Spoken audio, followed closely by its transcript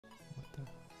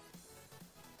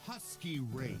Husky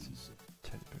Raid. This is a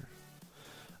teddy bear.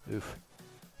 Oof.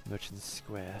 Merchant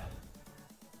Square.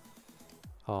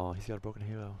 Oh, he's got a broken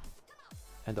halo.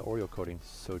 And the Oreo coding,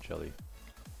 so jelly.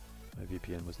 My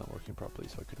VPN was not working properly,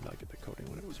 so I could not get the coding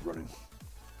when it was running.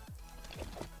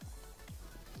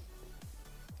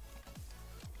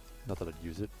 Not that I'd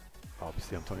use it.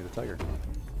 Obviously, I'm Tony the Tiger.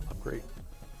 I'm great.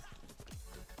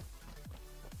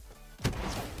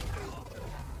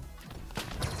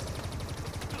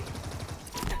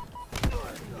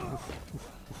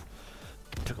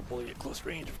 Took a bully at close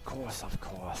range, of course, of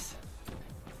course.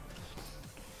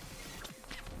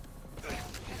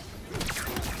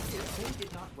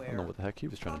 I don't know what the heck he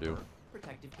was trying to do.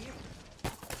 Protective gear.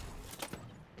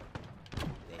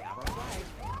 They have our flag.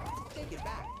 Take it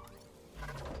back.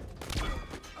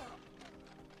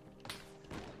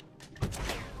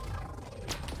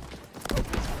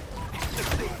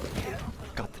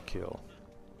 Got the kill.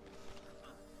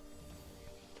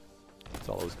 That's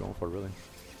all I was going for, really.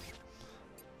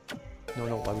 No,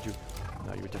 no, why would you?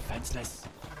 No, you're defenseless.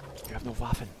 You have no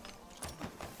Waffen.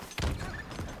 I'm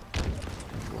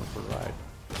going for a ride.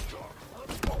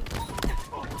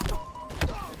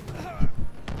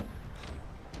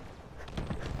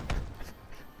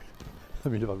 I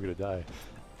mean, if I'm gonna die,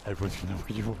 everyone's gonna know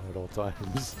where you are at all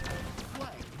times.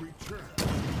 Flag return.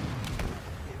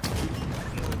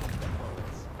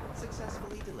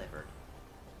 Successfully delivered.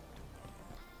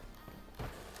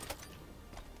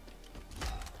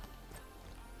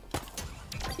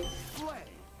 Flag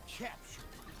captured.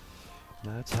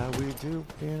 That's how we do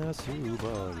in a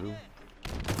Subaru.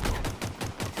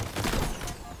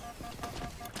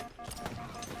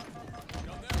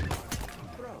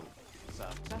 Throw.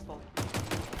 Successful.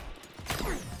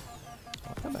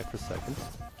 I'll come back for seconds.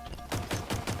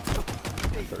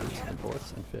 Thirds and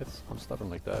fourths and fifths. I'm stubborn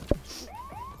like that.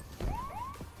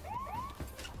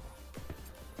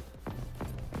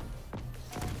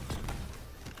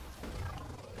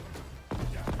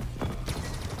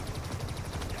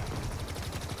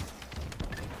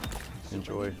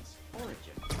 Enjoy.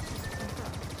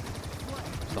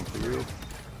 Some for you.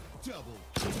 Double.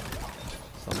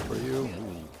 Some for you.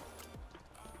 Ooh.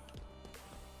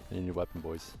 And a new weapon,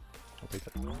 boys. I'll take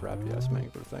that crappy ass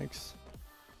mangler, thanks.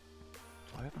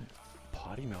 Why am I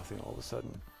potty mouthing all of a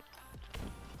sudden?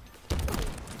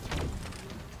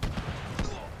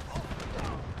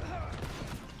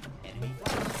 Enemy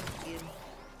flag in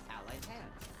allied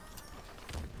hands.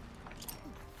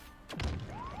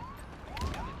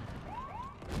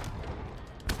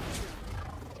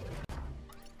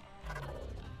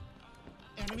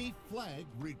 Enemy flag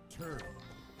return.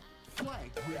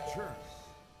 Flag return.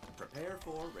 Prepare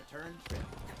for return trip.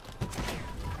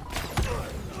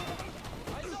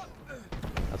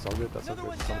 That's all good, that's all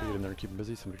good. Somebody get in there and keep him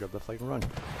busy, somebody grab that flag and run.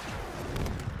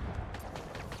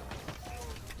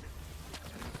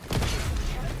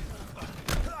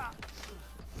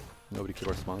 Nobody killed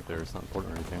our spawn there, it's not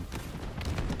important or anything.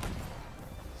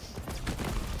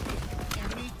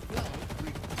 Enemy flag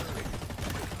return.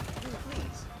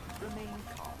 Please remain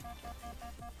calm.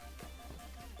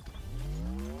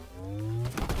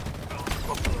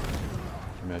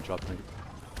 I mean, I dropped my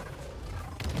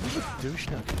douche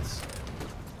nuggets.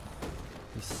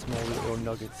 These small little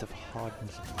nuggets of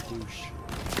hardness of douche.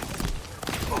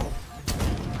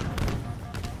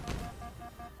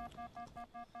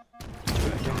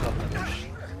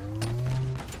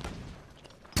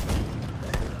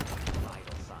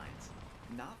 Vital signs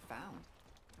not found.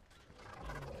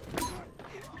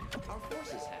 Our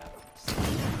forces have.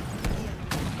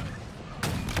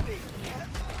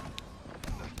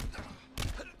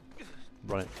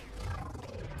 Run it.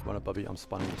 Run it, Bubby. I'm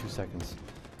spawning in 2 seconds.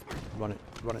 Run it,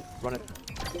 run it, run it.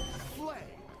 Flag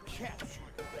captured.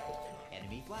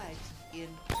 Enemy flags in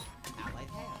allied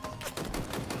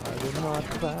hands. I will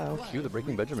not bow. Cue the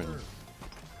Breaking Benjamin.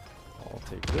 I'll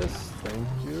take this. Thank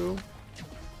you.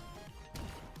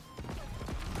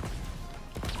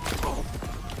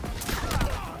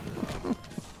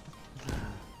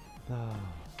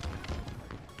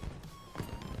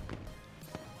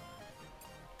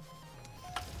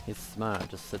 He's smart,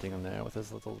 just sitting in there with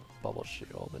his little bubble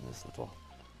shield and his little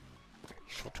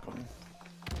shotgun,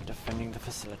 defending the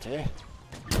facility.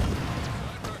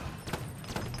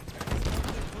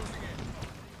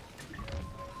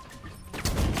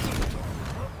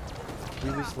 He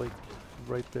was like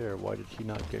right there. Why did he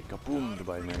not get kaboomed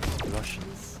by nice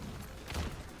Russians?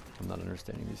 I'm not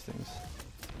understanding these things.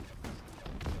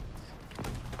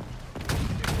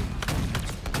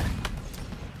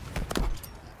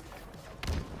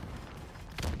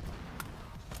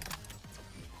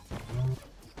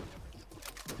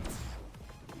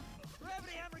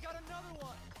 Gravity hammer got another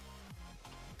one!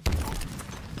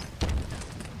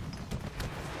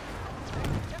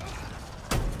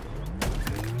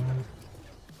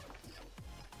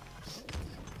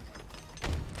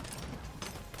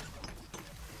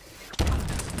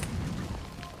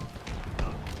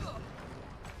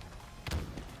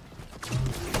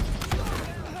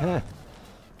 Heh.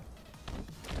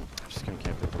 Just gonna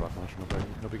camp with the rocket launcher.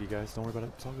 No biggie, guys. Don't worry about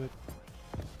it. It's all good.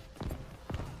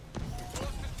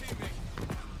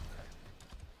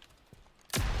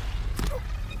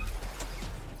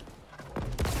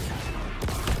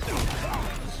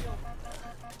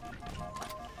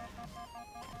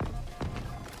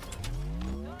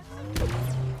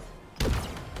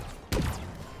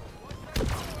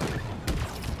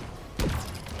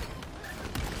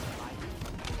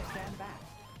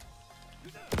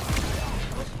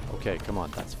 Okay, come on,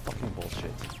 that's fucking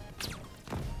bullshit.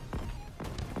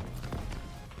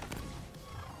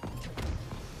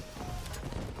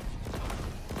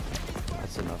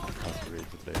 That's enough of Husky Raid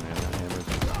for today, man. That hammer's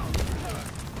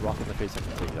rock in the face, I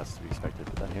can take it, that's to be expected.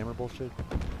 But that hammer bullshit?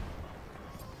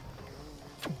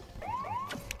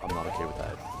 I'm not okay with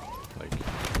that. Like,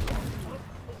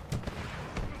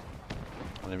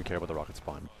 I don't even care about the rocket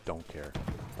spawn. Don't care.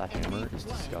 That hammer is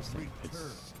disgusting.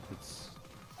 It's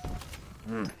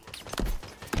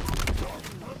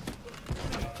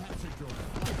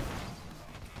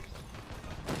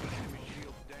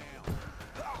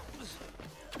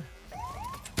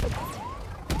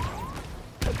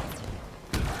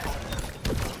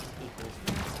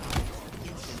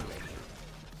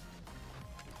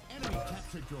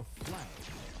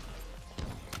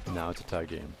Now it's a tag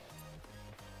game.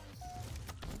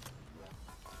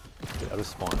 Get out of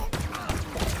spawn.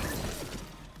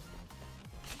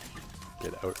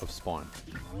 Get out of spawn.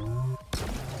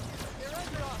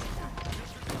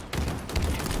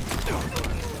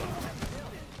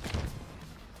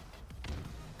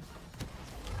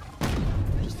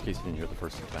 Just in case you didn't hear the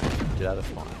first time. Get out of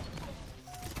spawn.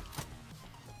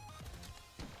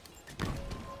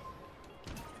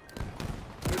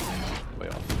 Way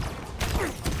off.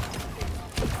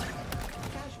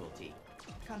 Casualty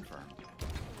confirmed.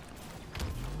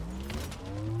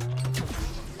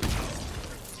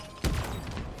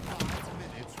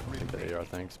 Take the AR,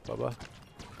 thanks, Bubba.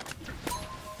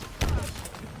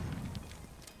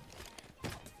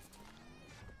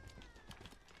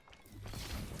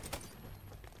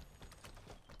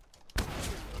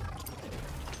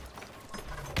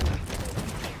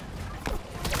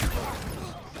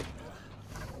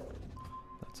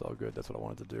 That's all good, that's what I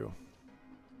wanted to do.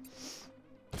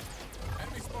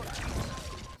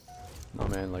 No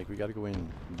man, like we gotta go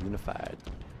in unified.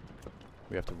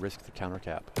 We have to risk the counter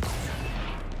cap.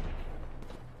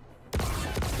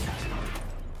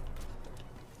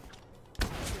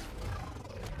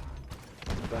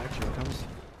 Back, here it comes.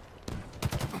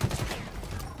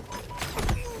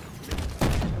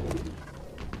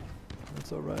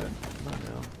 That's alright, not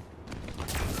now.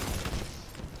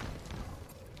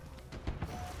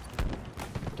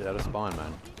 Get out of spawn,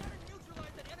 man.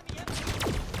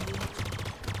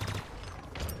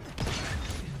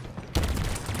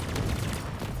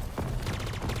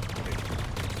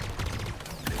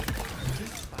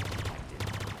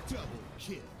 Double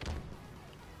kill.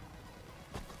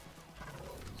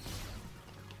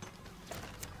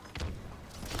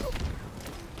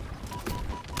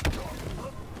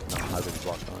 I've been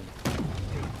blocked on.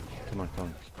 Come on, come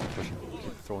on. Push it.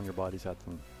 Keep throwing your bodies at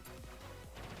them.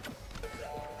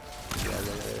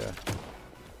 Yeah.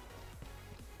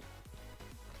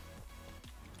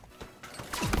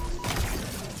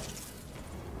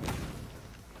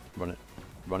 Run it.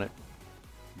 Run it.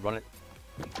 Run it.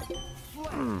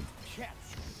 Flag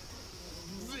capture.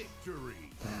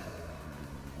 Victory.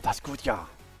 That's good, ja.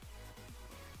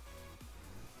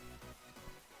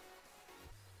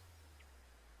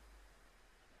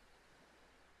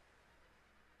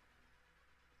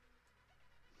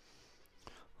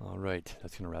 Alright,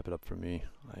 that's going to wrap it up for me.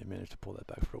 I managed to pull that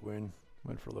back for a win.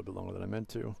 Went for a little bit longer than I meant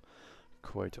to.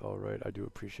 Quite alright. I do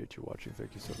appreciate you watching.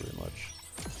 Thank you so very much.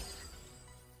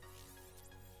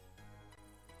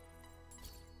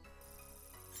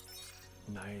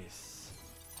 Nice.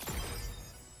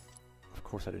 Of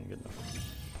course I didn't get enough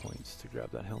points to grab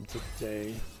that helm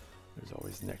today. There's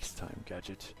always next time,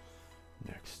 Gadget.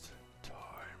 Next time.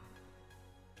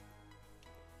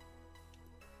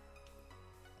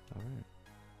 Alright.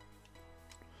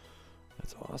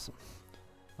 That's awesome.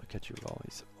 I'll catch you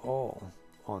all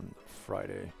on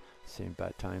Friday. Same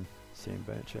bat time, same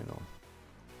bat channel.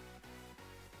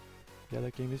 Yeah,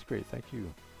 that game is great. Thank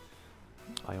you.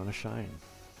 Iona Shine.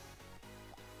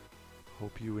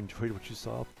 Hope you enjoyed what you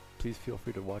saw. Please feel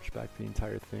free to watch back the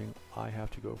entire thing. I have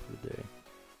to go for the day.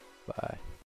 Bye.